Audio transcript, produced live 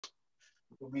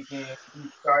We can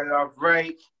start it off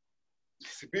right.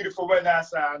 It's a beautiful weather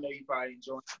outside. I know you probably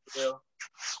enjoying it still.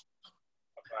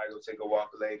 I'll probably go take a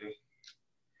walk later.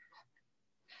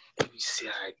 Let me see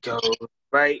how it goes.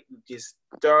 Right, we get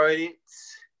started.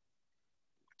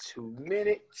 2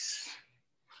 minutes.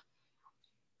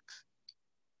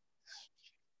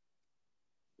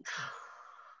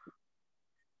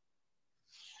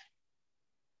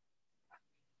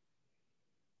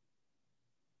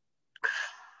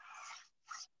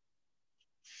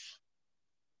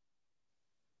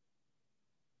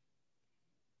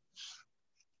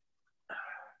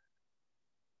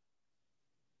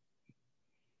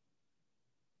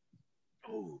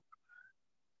 Ooh.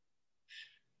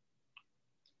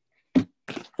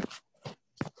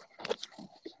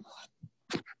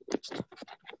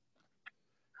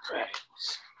 Right.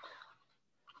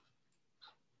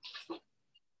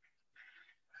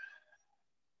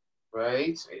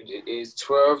 Right. It is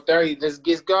 12:30. Let's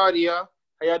get started, y'all.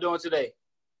 How y'all doing today?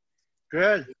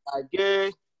 Good.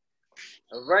 Good.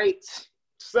 All right.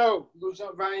 So we'll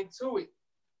jump right into it.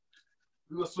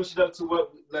 We're gonna switch it up to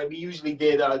what like we usually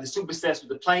did, the supersets with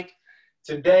the plank.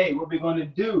 Today, what we're gonna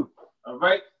do, all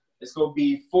right? It's gonna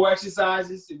be 4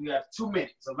 exercises, and we have 2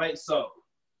 minutes, all right? So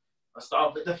let's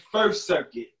start with the first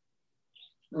circuit.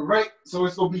 All right, so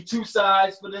it's gonna be 2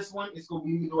 sides for this one. It's gonna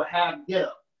be a half get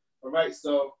up. All right,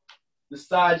 so the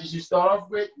sides you start off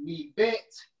with, knee bent,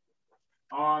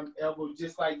 arm, elbow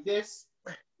just like this,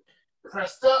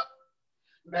 pressed up,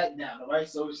 back down. All right,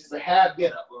 so it's just a half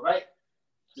get up. All right,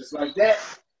 just like that.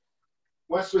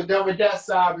 Once we're done with that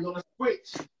side, we're gonna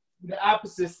switch to the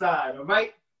opposite side. All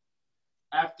right.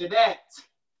 After that,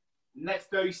 the next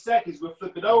 30 seconds, we'll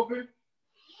flip it over.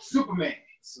 Superman.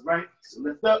 Right? So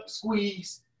lift up,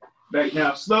 squeeze, back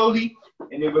down slowly,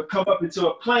 and then we'll come up into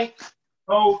a plank,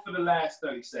 hold for the last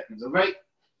 30 seconds, all right?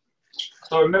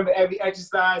 So remember, every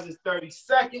exercise is 30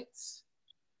 seconds.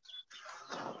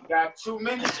 You got 2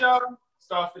 minutes, y'all.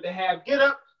 Start with the half get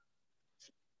up.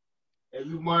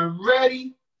 Everyone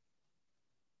ready?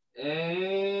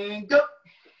 And go.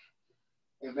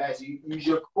 And as you use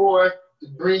your core to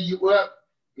bring you up,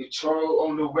 control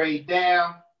on the way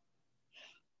down,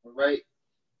 all right?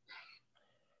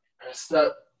 Press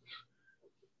up.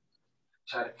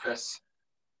 Try to press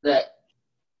that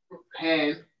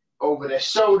hand over the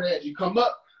shoulder as you come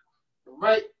up. All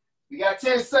right. We got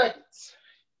 10 seconds.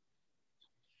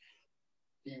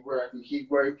 Keep working, keep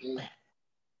working. You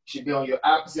should be on your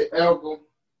opposite elbow.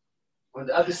 On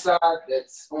the other side,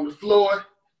 that's on the floor.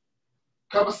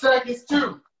 Couple seconds,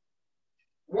 2,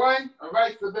 1. All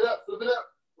right, flip it up, flip it up.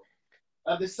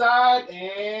 Other side,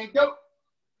 and go.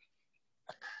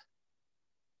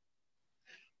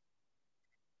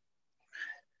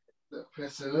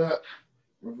 Press it up.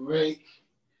 Right.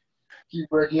 Keep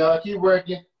working, y'all. Keep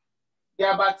working.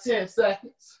 Got about 10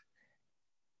 seconds.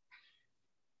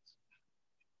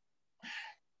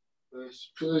 Push,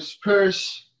 push,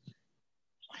 push.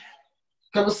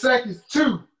 Couple seconds.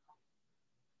 2,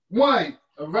 1.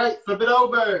 All right. Flip it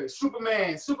over.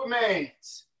 Superman.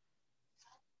 Supermans.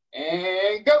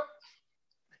 And go.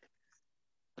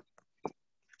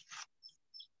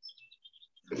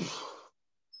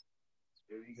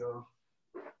 There we go.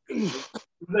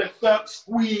 Lift up,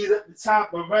 squeeze at the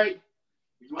top, all right?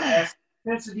 If you want to add some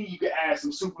intensity, you can add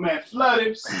some Superman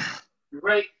flutters,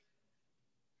 right?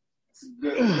 It's a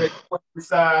good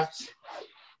exercise.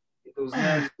 Get those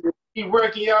hands. Keep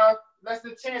working, y'all. Less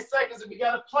than 10 seconds, and we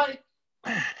got a plank.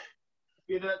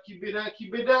 Keep it up, keep it up,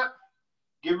 keep it up.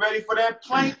 Get ready for that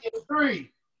plank in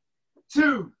 3,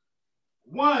 2,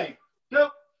 1,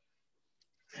 go.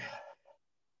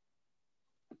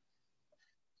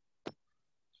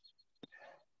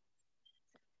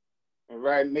 All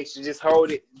right, make sure you just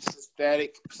hold it. It's a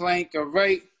static plank, all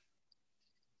right?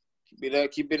 Keep it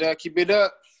up, keep it up, keep it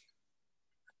up.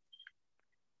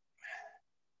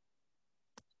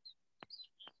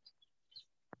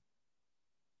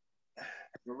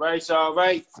 All right, y'all, all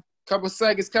right. Couple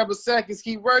seconds,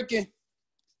 keep working.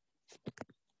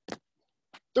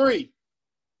 3,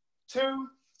 2,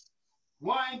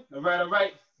 1. All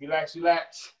right. Relax,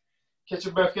 relax. Catch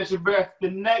your breath, catch your breath. The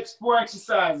next 4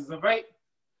 exercises, all right?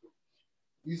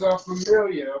 These are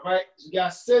familiar, all right? You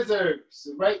got scissors,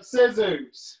 all right?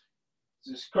 Scissors.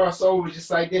 Just cross over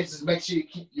just like this. Just make sure you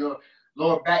keep your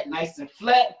lower back nice and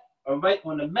flat, all right,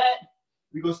 on the mat.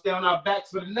 We're going to stay on our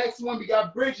backs. For the next one, we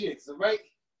got bridges, all right?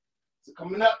 So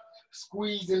coming up,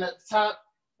 squeezing at the top,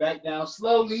 back down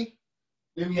slowly.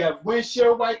 Then we have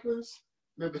windshield wipers.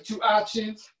 Remember, 2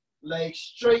 options. Legs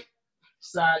straight,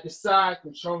 side to side,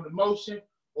 control the motion,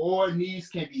 or knees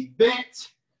can be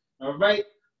bent, all right?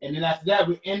 And then after that,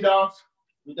 we end off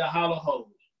with the hollow hold.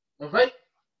 All right?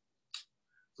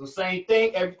 So same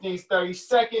thing, everything's 30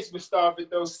 seconds. We'll start with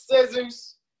those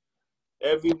scissors.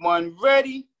 Everyone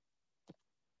ready?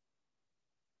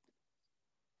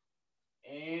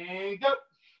 And go.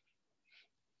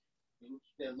 Keep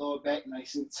that lower back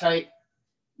nice and tight.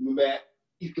 Remember that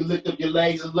you can lift up your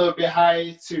legs a little bit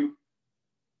higher to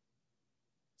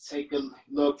take a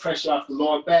little pressure off the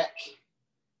lower back.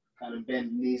 Kind of bend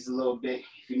the knees a little bit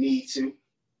if you need to.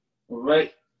 All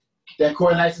right. Keep that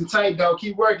core nice and tight, though.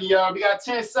 Keep working, y'all. We got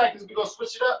 10 seconds. We're going to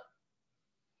switch it up.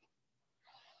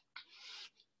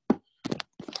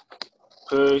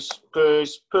 Push,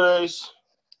 push, push.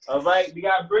 All right. We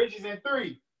got bridges in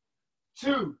 3,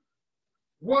 2,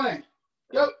 1.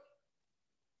 Go.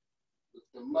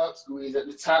 Lift them up. Squeeze at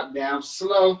the top, down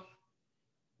slow.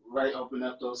 Right. Open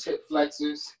up those hip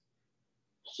flexors.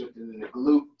 Shifting in the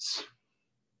glutes.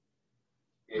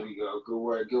 There we go. Good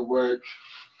work. Good work.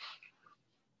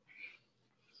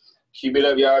 Keep it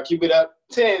up, y'all. Keep it up.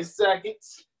 10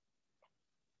 seconds.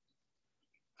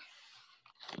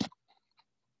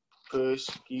 Push.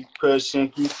 Keep pushing.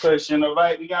 Keep pushing. All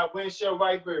right. We got windshield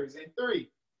wipers in 3,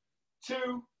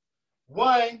 2,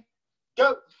 1.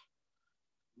 Go.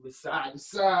 With side to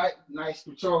side. Nice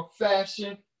controlled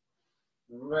fashion.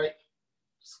 All right.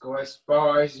 Just go as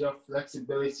far as your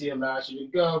flexibility allows you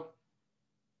to go.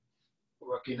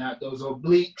 Working out those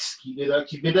obliques. Keep it up.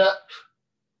 Keep it up.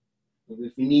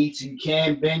 If you need to, you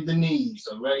can bend the knees,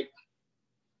 all right?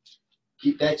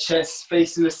 Keep that chest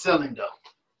facing the ceiling, though.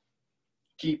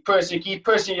 Keep pushing,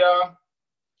 y'all.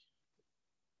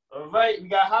 All right, we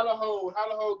got hollow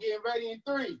hold getting ready in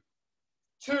 3,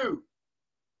 2,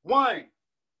 1,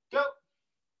 go.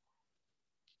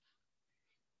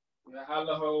 We got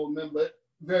hollow hold, remember,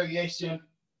 variation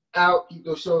out, keep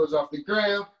those shoulders off the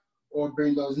ground, or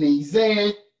bring those knees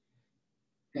in,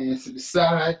 hands to the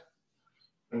side.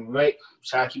 All right,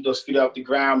 try to keep those feet off the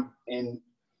ground and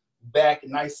back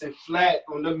nice and flat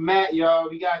on the mat, y'all.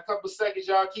 We got a couple seconds,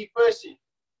 y'all. Keep pushing.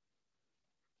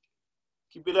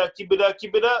 Keep it up, keep it up,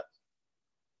 keep it up.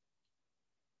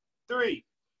 3,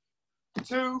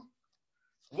 2,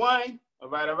 1. All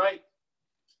right, all right.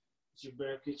 Get your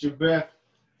breath, get your breath.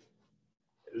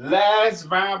 Last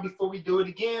round before we do it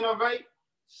again, all right?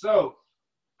 So,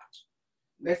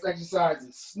 next exercise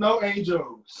is snow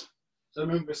angels. So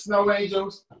remember, snow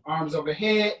angels, arms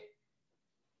overhead.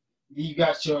 You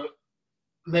got your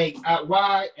legs out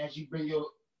wide as you bring your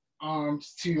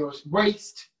arms to your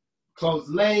waist. Close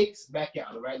the legs, back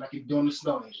out, all right? Like you're doing the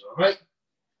snow angel, all right?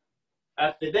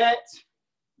 After that,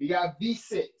 we got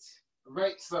V-sits, all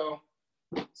right? So,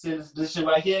 sit in this position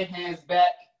right here, hands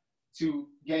back to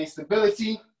gain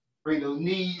stability. Bring those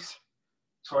knees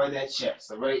toward that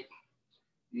chest, all right?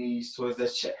 Knees towards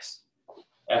that chest.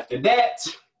 After that,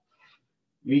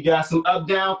 we got some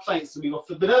up-down planks. So we're going to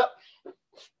flip it up,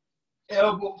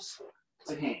 elbows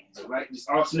to hands, all right? Just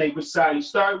alternate which side you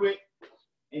start with.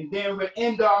 And then we'll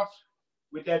end off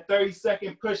with that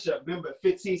 30-second push-up. Remember,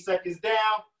 15 seconds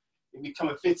down, and we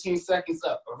coming 15 seconds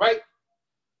up, all right?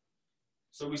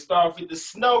 So we start with the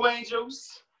snow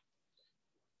angels.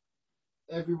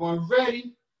 Everyone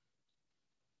ready?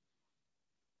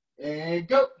 And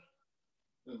go.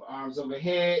 Remember, arms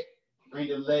overhead. Bring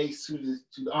the legs to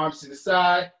the arms to the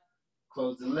side.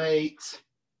 Close the legs.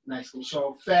 Nice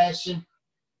controlled fashion.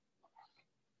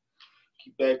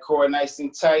 Keep that core nice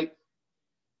and tight.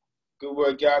 Good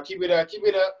work, y'all. Keep it up, keep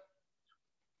it up.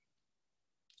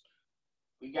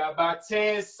 We got about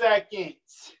 10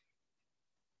 seconds.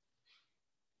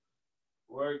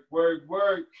 Work, work,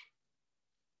 work.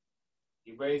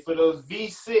 Get ready for those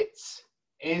V-sits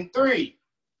in 3,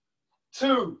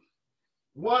 2,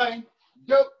 1,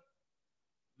 go.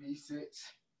 V-sits.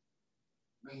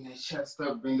 Bring that chest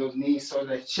up, bring those knees toward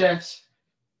that chest.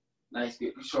 Nice,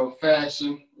 good controlled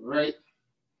fashion, right?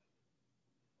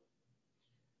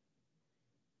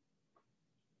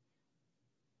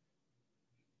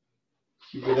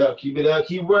 Keep it up, keep it up,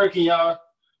 keep working, y'all.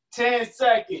 10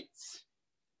 seconds.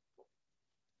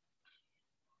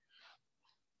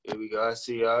 Here we go, I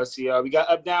see y'all, I see y'all. We got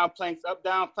up, down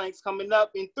planks coming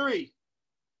up in 3,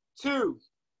 2,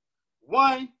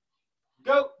 1,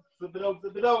 go. Flip it over,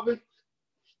 flip it over.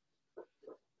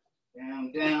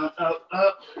 Down, down, up,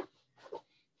 up.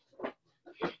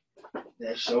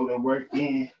 That shoulder work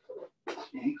in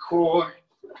and core.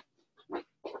 All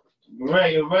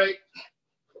right, all right.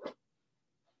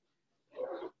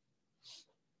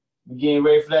 We're getting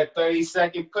ready for that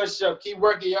 30-second push-up. Keep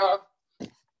working, y'all.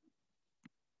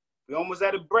 We almost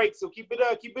at a break, so keep it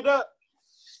up, keep it up.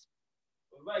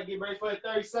 All right, get ready for a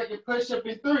 30-second push-up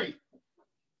in 3,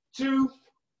 2,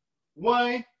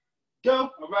 1, go.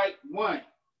 All right, 1,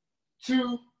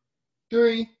 2,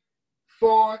 3,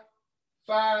 4,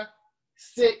 5,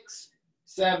 6,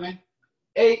 7,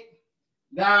 8,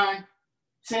 9,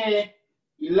 10,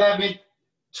 11,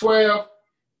 12,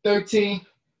 13,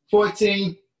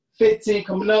 14, 15,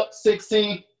 coming up,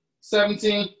 16,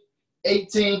 17,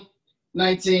 18,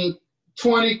 19,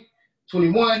 20,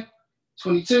 21,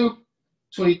 22,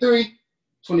 23,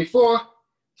 24,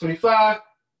 25,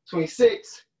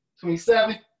 26,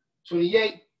 27,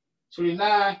 28,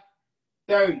 29,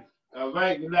 30. All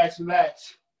right, relax,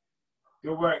 relax.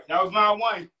 Good work. That was round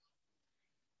one.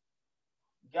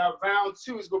 Got round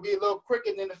two. It's going to be a little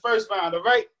quicker than the first round, all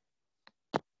right?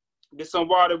 Get some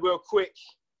water real quick.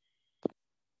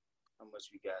 How much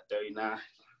we got? 39.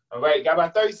 All right, got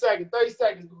about 30 seconds. 30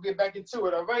 seconds. We'll get back into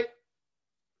it, all right?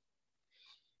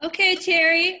 Okay,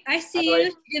 Terry, I see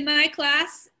you in my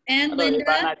class, and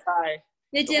Linda.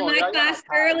 They did my class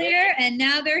earlier, and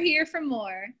now they're here for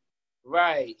more.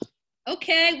 Right.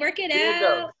 Okay, work it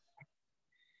out.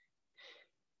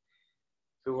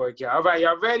 Good work, y'all. All right,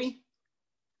 y'all ready?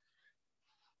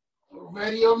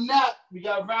 Ready or not, we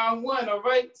got round one, all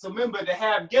right? So remember to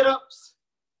have get-ups.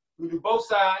 We do both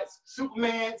sides,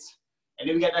 Supermans, and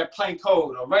then we got that plank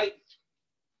hold, all right?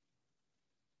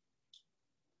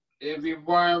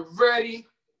 Everyone ready?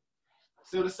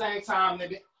 Still the same time,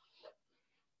 nigga.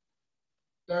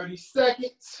 30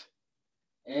 seconds.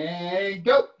 And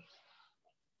go.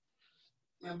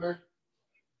 Remember,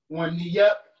 one knee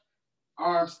up.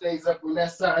 Arm stays up on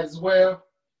that side as well.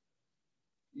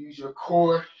 Use your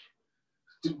core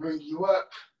to bring you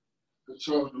up.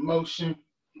 Control the motion.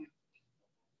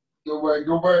 Good work,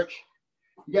 good work.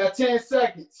 You got 10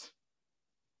 seconds.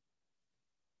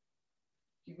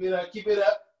 Keep it up, keep it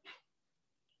up.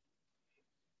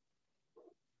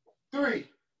 3,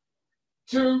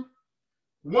 2,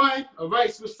 1. All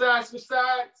right, switch sides,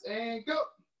 and go.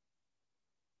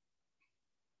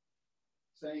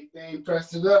 Same thing,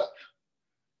 press it up.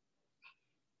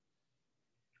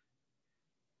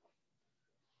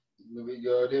 There we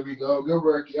go, there we go. Good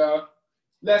work, y'all.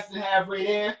 Less than halfway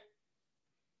there.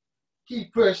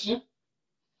 Keep pushing.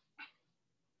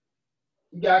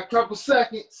 You got a couple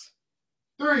seconds.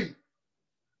 3,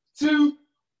 2,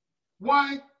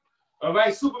 1. All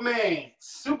right,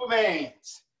 Supermans.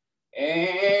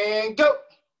 And go.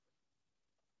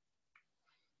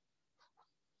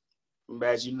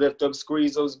 As you lift up,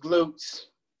 squeeze those glutes.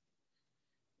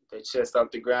 Get that chest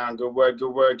off the ground. Good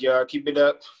work, y'all. Keep it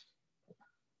up.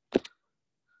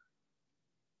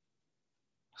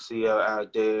 See y'all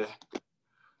out there.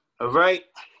 All right.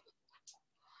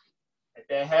 At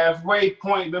that halfway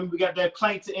point, remember we got that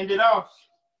plank to end it off.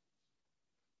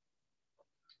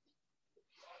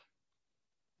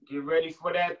 Get ready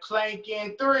for that plank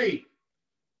in 3,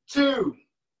 2,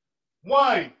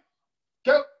 1.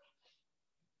 Go.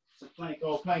 It's a plank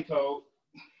hold.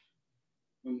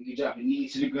 And you can drop your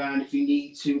knees to the ground if you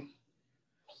need to.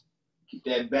 Keep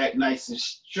that back nice and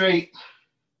straight.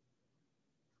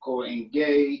 Core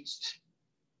engaged.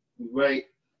 Right.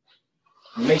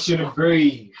 Make sure to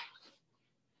breathe.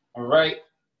 All right.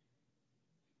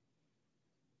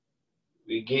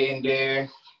 We getting there.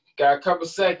 Got a couple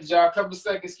seconds, y'all. A couple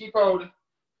seconds. Keep holding.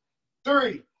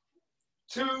 3,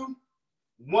 2,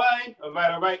 1. All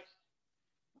right.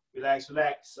 Relax.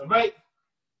 All right.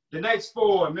 The next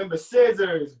 4, remember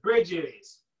scissors,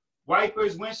 bridges,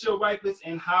 wipers, windshield wipers,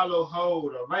 and hollow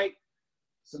hold, all right?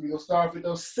 So we're going to start with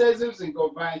those scissors and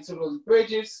go right into those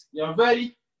bridges. Y'all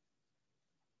ready?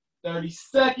 30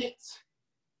 seconds.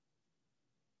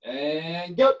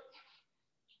 And go.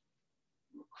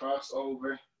 Cross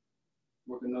over,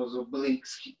 working those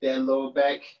obliques. Keep that lower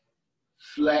back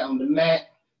flat on the mat.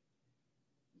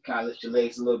 Kind of lift your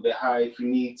legs a little bit higher if you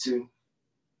need to.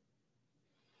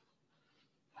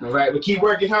 All right, but keep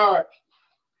working hard.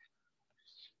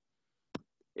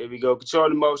 Here we go, control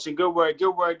the motion. Good work.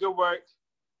 All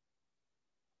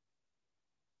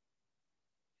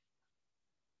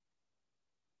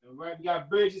right, we got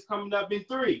bridges coming up in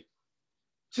 3,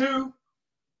 2,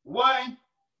 1,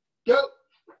 go.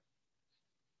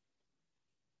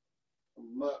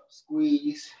 Come up,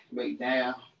 squeeze, back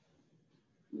down.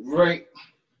 Right.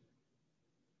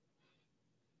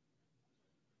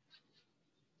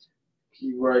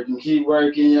 Keep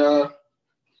working, y'all.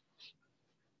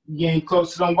 Getting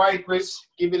close to them wipers.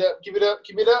 Give it up.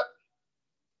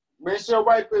 Rinse your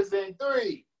wipers in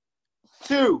 3,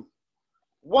 2,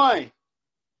 1,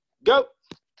 go.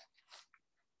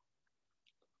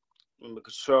 Remember,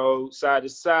 control side to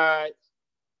side.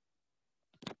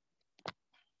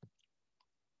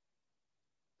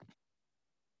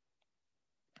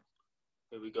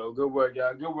 Here we go. Good work,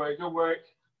 y'all. Good work.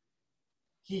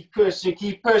 Keep pushing,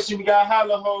 keep pushing. We got a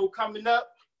hollow hold coming up.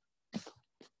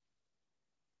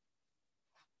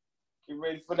 Get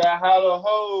ready for that hollow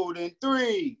hold in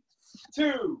 3,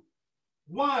 2,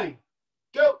 1,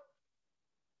 go.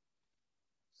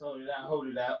 So hold it out, hold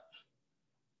it out.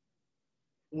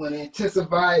 Want to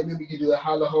intensify it, maybe we can do a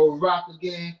hollow hold rock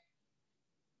again.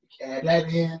 Add that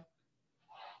in.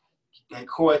 Keep that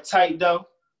core tight though.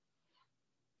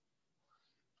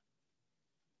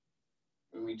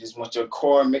 And we just want your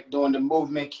core doing the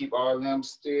movement. Keep all of them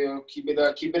still. Keep it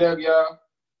up, y'all.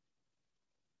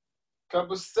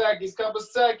 Couple seconds.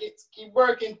 Keep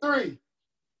working. 3,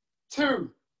 2,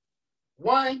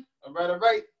 1. All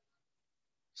right.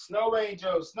 Snow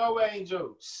angels.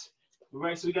 All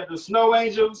right, so we got the snow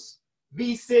angels,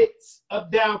 V-sits,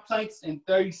 up, down planks, and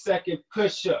 30-second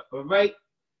push-up. All right.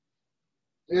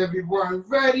 Everyone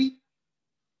ready?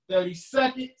 30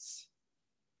 seconds.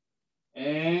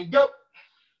 And go.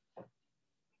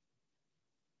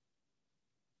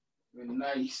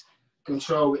 Nice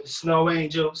control with the snow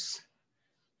angels.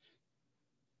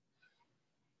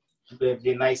 Keep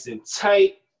everything nice and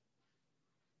tight.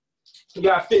 You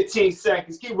got 15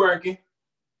 seconds. Keep working.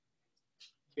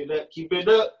 Keep it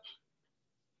up.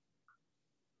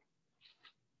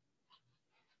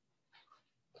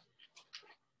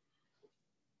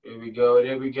 There we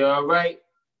go. All right.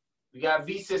 We got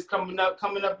V-sits coming up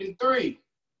in 3,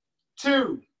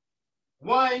 2,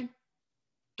 1,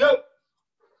 go.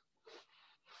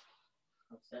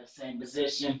 That same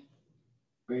position.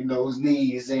 Bring those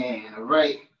knees in. All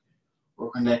right.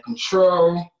 Work on that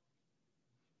control.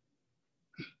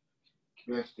 Keep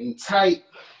everything tight.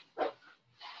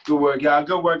 Good work, y'all.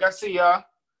 Good work. I see y'all.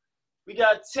 We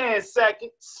got 10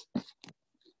 seconds.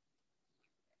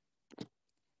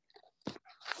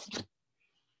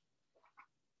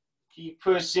 Keep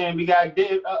pushing. We got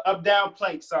up, down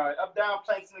planks. Sorry. Up, down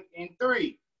planks in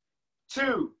 3,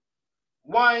 2,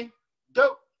 1,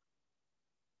 go.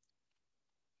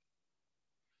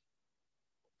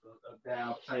 Up,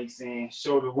 down planks in.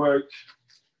 Shoulder work.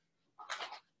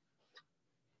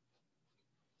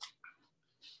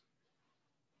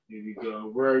 Here we go.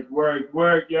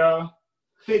 Work, y'all.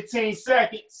 15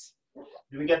 seconds.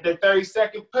 Then we got that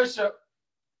 30-second push-up.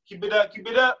 Keep it up. You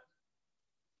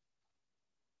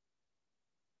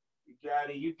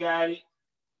got it.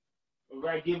 All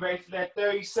right, get ready for that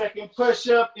 30-second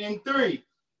push-up in 3,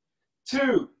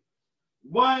 2,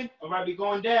 1. All right, we're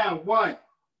going down. 1,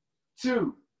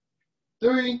 2,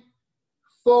 3,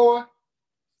 4,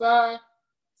 5,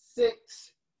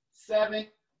 6, 7,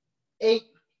 8,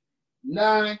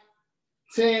 9,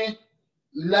 10,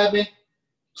 11,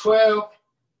 12,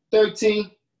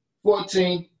 13,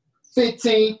 14,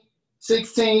 15,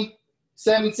 16,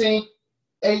 17,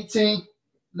 18,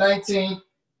 19,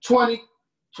 20,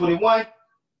 21,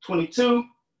 22,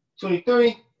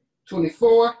 23,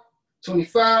 24,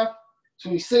 25,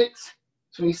 26,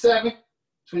 27,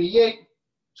 28,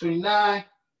 29,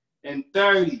 and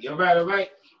 30. All right.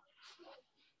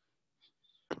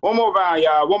 One more round,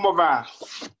 y'all. One more round.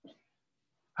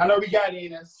 I know we got it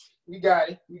in us. We got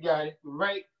it.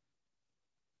 Right?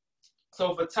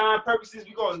 So for time purposes,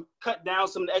 we're going to cut down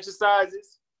some of the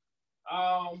exercises.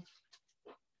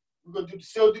 We're going to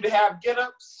still do the half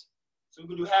get-ups. So we're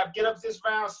going to do half get-ups this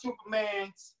round.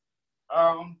 Supermans.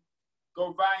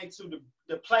 Go right into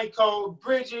the plank hold,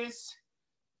 bridges,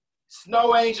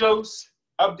 snow angels,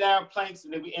 up, down planks,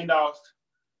 and then we end off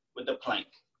with the plank.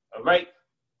 All right?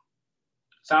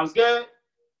 Sounds good?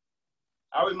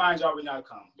 I'll remind y'all when y'all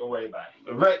come. Don't worry about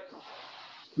it. All right?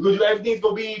 We're going to do everything's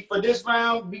going to be, for this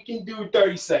round, we can do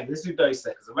 30 seconds. Let's do 30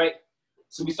 seconds, all right?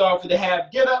 So we start off with the half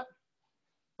get up.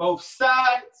 Both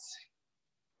sides.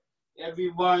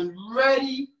 Everyone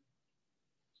ready?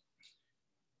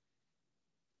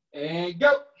 And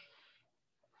go.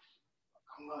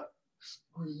 Come up.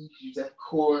 Squeeze. Use that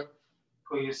core.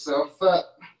 Pull yourself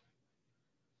up.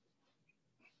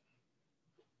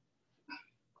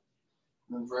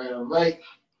 All right.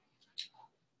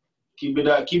 Keep it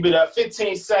up.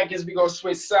 15 seconds. We're going to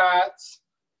switch sides.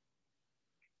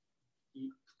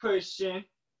 Keep pushing.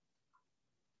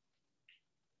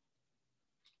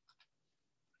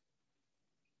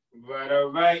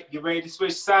 All right. Get ready to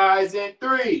switch sides in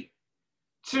 3,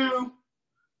 2,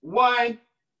 1,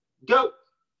 go.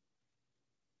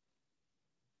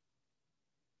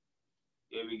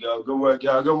 Here we go. Good work,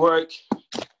 y'all. Good work.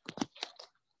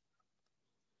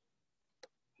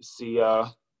 Let's see,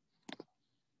 y'all.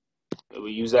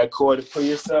 We use that core to pull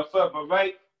yourself up, all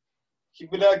right?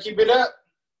 Keep it up.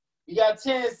 You got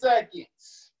 10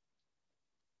 seconds.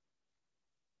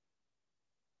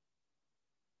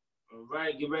 All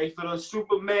right, get ready for those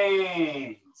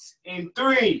Supermans. seconds. In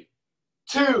 3,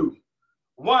 2,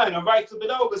 1. All right, flip it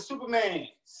over,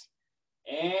 Supermans.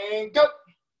 And go.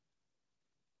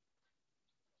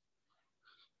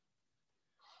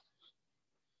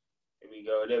 There we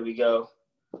go, there we go.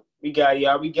 We got it,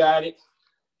 y'all, we got it.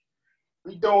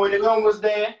 We doing it, almost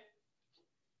there.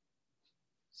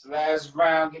 This last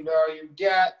round, give it all you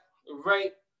got. All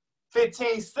right,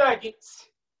 15 seconds.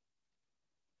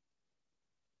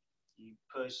 Keep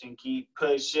pushing, keep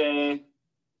pushing.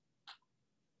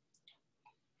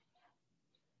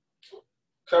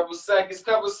 Couple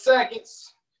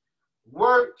seconds.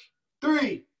 Work.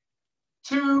 3,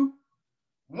 2,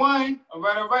 1. All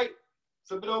right.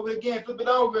 Flip it over again, flip it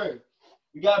over.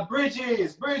 We got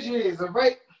bridges, all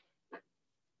right.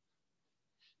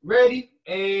 Ready,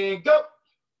 and go.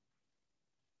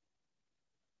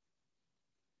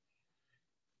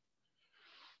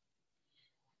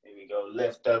 There we go,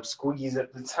 lift up, squeeze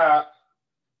at the top.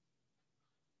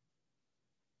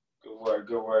 Good work,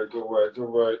 good work, good work, good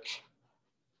work.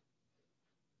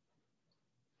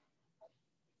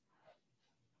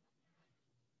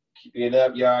 Keep it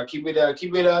up, y'all, keep it up,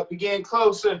 keep it up. We're getting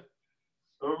closer.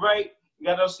 All right, we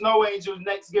got those snow angels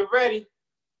next, get ready.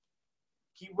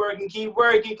 Keep working,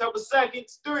 couple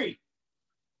seconds. 3,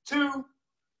 2,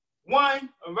 1,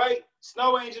 all right.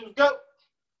 Snow angels, go.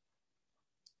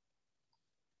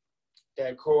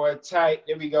 That core tight,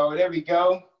 there we go, there we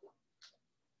go.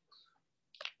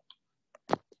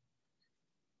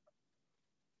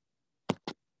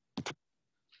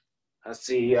 I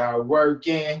see y'all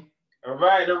working. All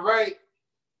right.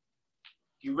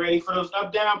 You ready for those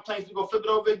up, down planks? We're gonna flip it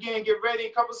over again, get ready in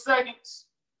a couple seconds.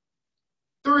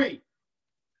 3,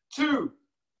 2,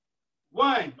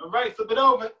 1, all right, flip it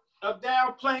over. Up,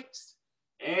 down planks,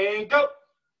 and go.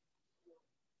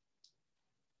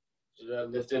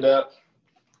 Lift it up.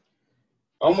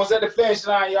 Almost at the finish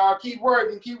line, y'all. Keep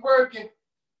working, keep working.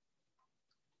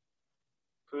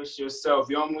 Push yourself,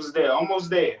 you're almost there,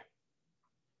 almost there.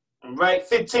 All right,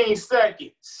 15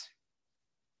 seconds.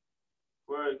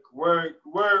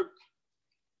 Work.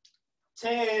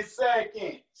 10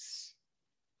 seconds.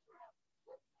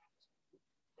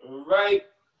 All right,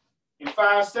 in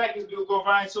 5 seconds, we'll go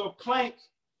right into a plank.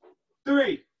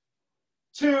 3,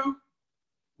 2,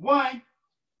 1,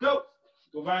 go.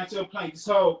 Go right into a plank, just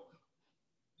hold.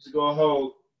 Just go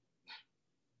hold.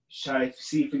 Try to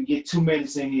see if we can get 2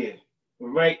 minutes in here. All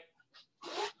right.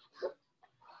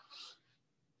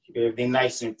 Keep everything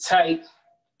nice and tight.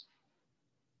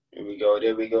 There we go,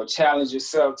 there we go. Challenge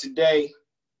yourself today.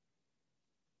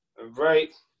 All right.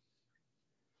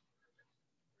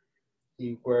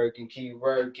 Keep working, keep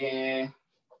working.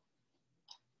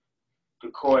 The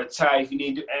core tight. If you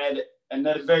need to add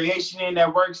another variation in,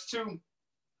 that works too.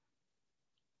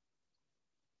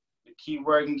 Keep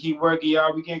working,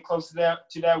 y'all. We getting close to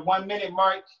that 1 minute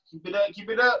mark. Keep it up, keep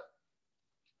it up.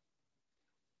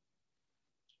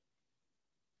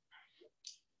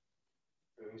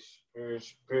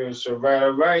 Push. All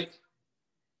right.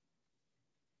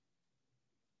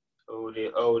 Hold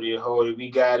it. We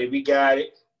got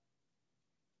it.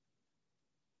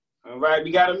 All right,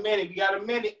 we got a minute.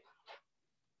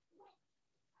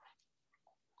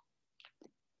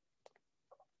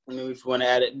 You know, if you want to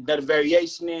add another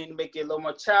variation in, make it a little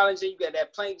more challenging, you got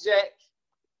that plank jack.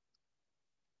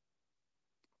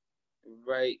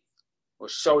 Right. Or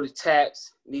shoulder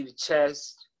taps, knee to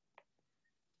chest.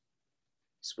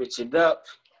 Switch it up.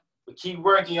 But keep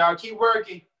working, y'all. Keep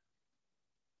working.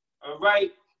 All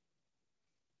right.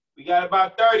 We got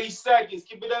about 30 seconds.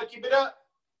 Keep it up.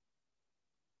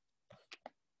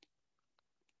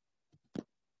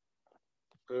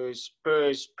 Push.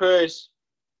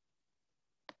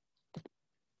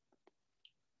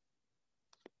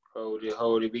 Hold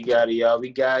it. We got it, y'all. We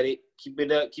got it. Keep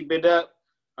it up.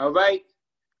 All right.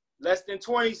 Less than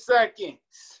 20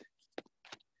 seconds.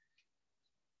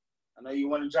 I know you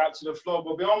want to drop to the floor,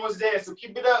 but we're almost there, so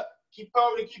keep it up. Keep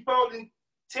holding.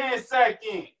 10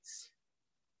 seconds.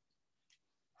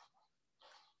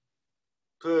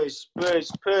 Push.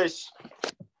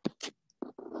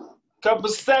 Couple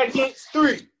seconds.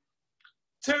 3,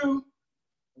 2,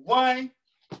 1,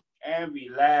 and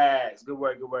relax. Good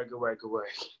work.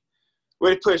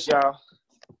 Way to push, y'all.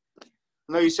 I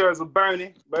know your shoulders are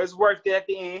burning, but it's worth it at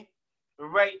the end. All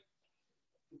right.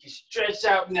 You can stretch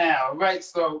out now. All right.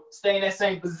 So stay in that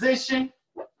same position.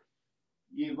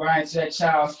 Get right into that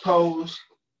child's pose.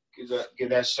 Give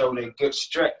that shoulder a good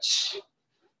stretch.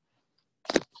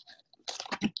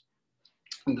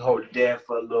 You can hold it there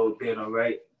for a little bit. All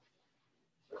right.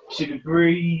 Should you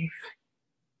breathe?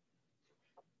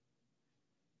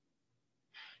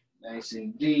 Nice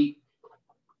and deep.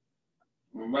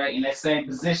 All right, in that same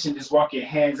position, just walk your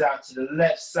hands out to the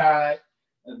left side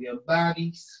of your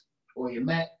bodies or your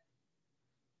mat.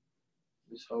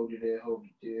 Just hold it there, hold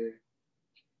it there.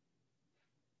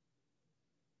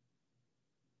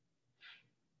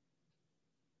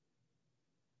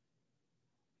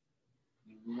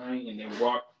 All right, and then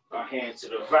walk our hands to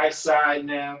the right side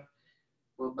now.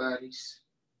 Both bodies.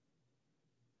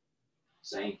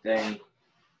 Same thing.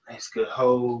 Nice good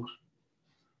hold.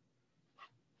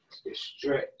 Good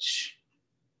stretch.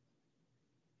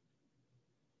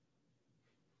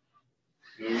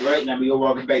 All right, now we go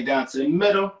walking back down to the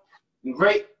middle.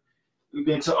 Great. We've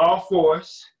been to all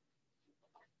fours.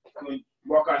 We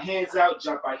walk our hands out,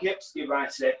 jump our hips, get right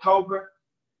into that cobra.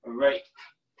 All right.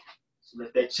 So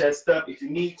lift that chest up. If you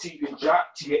need to, you can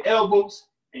drop to your elbows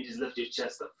and just lift your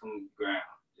chest up from the ground,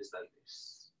 just like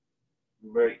this.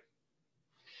 All right.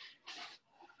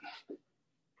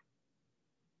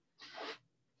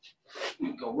 We're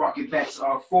going to walk it back to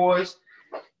our fours.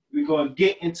 We're going to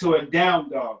get into a down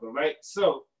dog, all right?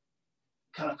 So,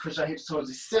 kind of push our hips towards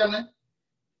the ceiling.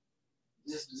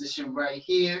 This position right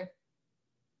here.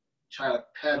 Try to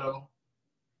pedal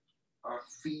our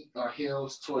feet, our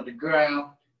heels toward the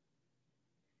ground.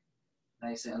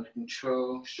 Nice and under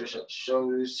control. Stretch out the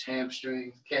shoulders,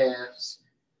 hamstrings, calves.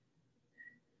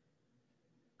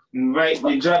 All right,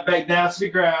 then drop back down to the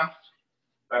ground.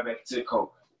 Right back to the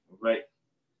cobra, all right?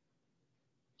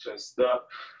 Chest up.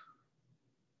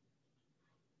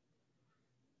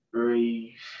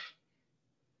 Breathe.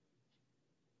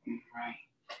 All right.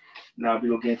 Now we're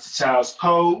going to get into child's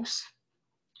pose.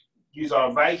 Use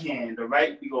our right hand, all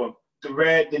right? We're going to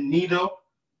thread the needle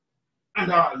on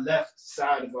our left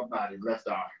side of our body, left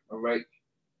arm, all right?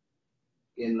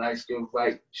 Get a nice good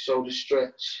right shoulder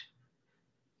stretch.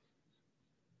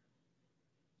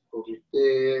 Hold it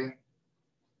there.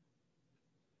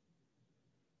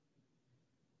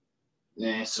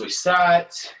 Then switch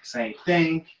sides, same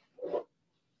thing.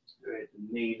 Thread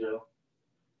the needle.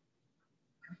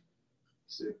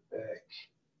 Sit back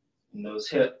in those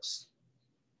hips.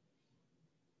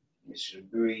 Make sure to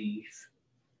breathe.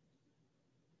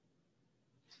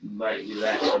 Right,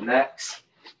 relax, relax.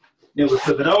 Then we'll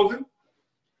flip it over.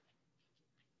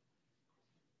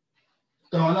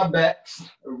 Throw on our backs.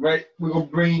 All right, we're going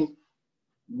to bring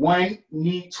one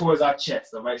knee towards our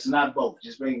chest. All right, so not both.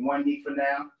 Just bring one knee for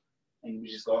now. And we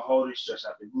just go hold it, stretch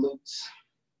out the glutes.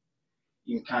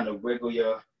 You can kind of wiggle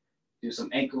do some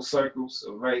ankle circles,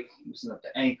 all right? Loosen up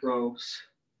the ankles.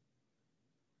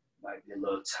 Might be a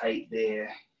little tight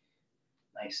there.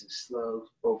 Nice and slow,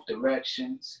 both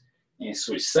directions. And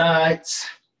switch sides.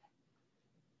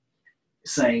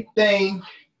 Same thing.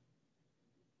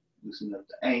 Loosen up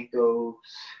the ankles.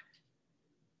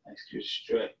 Nice good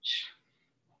stretch.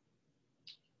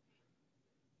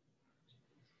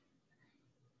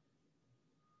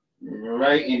 All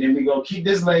right, and then we're going to keep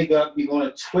this leg up. We're going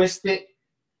to twist it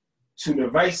to the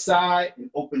right side and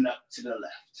open up to the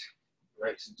left.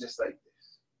 Right, so just like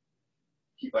this.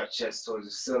 Keep our chest towards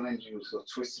the ceiling. You just go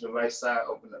twist to the right side,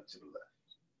 open up to the left.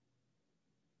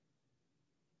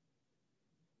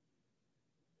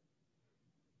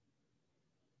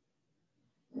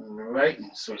 All right,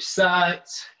 and switch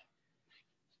sides.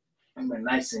 Remember,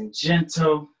 nice and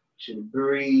gentle. Should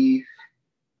breathe.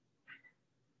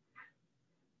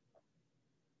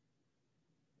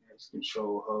 Nice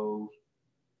control hold.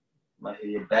 Might hear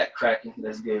your back cracking.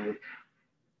 That's good.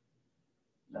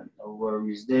 No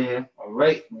worries there. All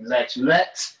right, relax,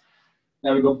 relax.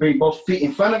 Now we're going to bring both feet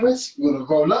in front of us. We're going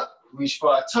to roll up, reach for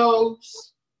our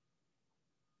toes.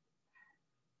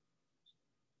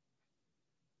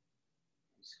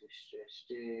 Let's get stretched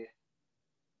there.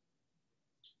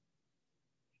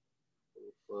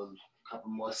 For a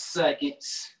couple more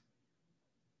seconds.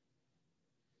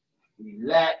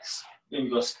 Relax. Then we're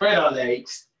going to spread our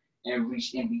legs and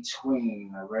reach in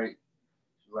between, all right?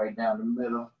 Right down the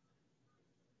middle.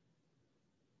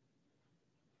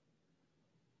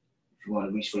 If you want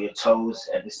to reach for your toes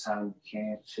at this time, you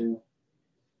can too.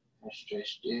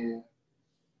 Stretch there.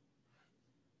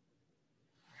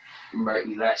 All right,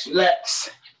 relax, relax.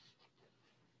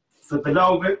 Flip it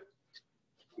over.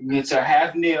 We get to a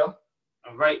half kneel.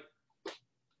 All right.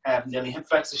 Half kneel, hip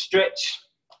flexor stretch.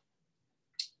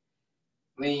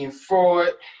 Lean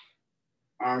forward.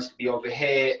 Arms can be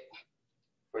overhead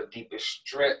for a deeper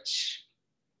stretch.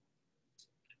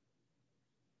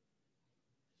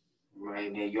 Right,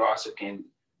 and then you also can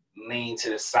lean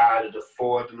to the side of the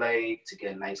forward leg to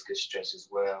get a nice good stretch as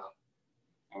well.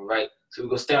 All right, so we're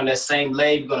gonna stay on that same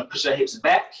leg. We're gonna push our hips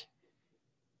back.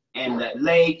 And that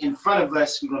leg in front of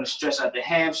us, we're gonna stretch out the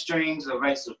hamstrings. All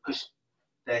right, so push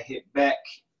that hip back.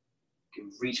 You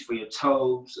can reach for your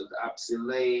toes of the opposite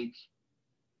leg.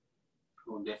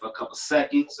 Hold there for a couple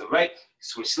seconds. All right.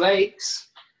 Switch legs.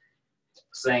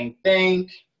 Same thing.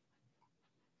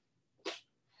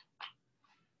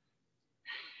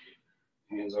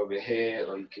 Hands over your head,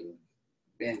 or you can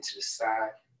bend to the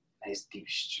side. Nice deep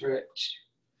stretch.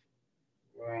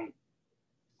 All right.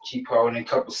 Keep holding a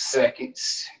couple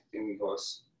seconds. Then we go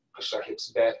push our hips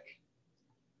back.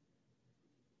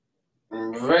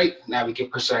 All right, now we can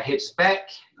push our hips back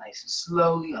nice and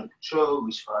slowly, under control,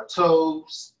 reach for our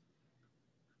toes.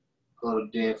 Hold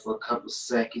there for a couple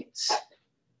seconds.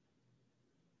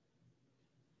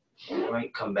 All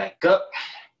right, come back up.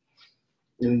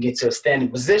 Then we get to a standing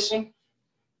position.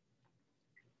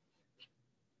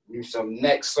 Do some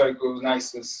neck circles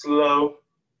nice and slow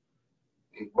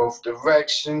in both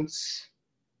directions.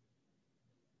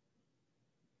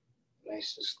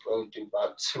 Nice and slow, do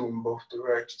about 2 in both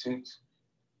directions.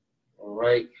 All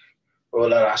right,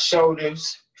 roll out our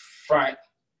shoulders, front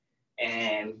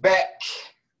and back.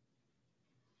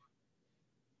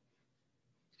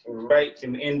 All right,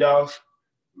 then we end off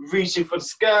reaching for the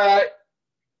sky.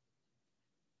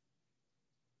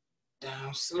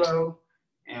 Down slow,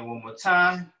 and one more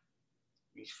time.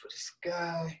 Reach for the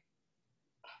sky.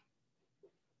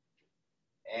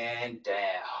 And down.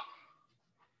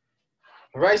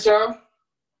 All right, y'all.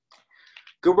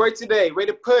 Good work today. Way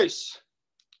to push.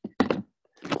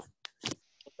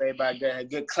 Everybody got a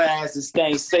good class and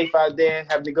staying safe out there.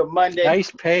 Having a good Monday.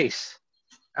 Nice pace.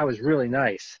 That was really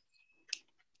nice.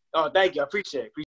 Oh, thank you. I appreciate it.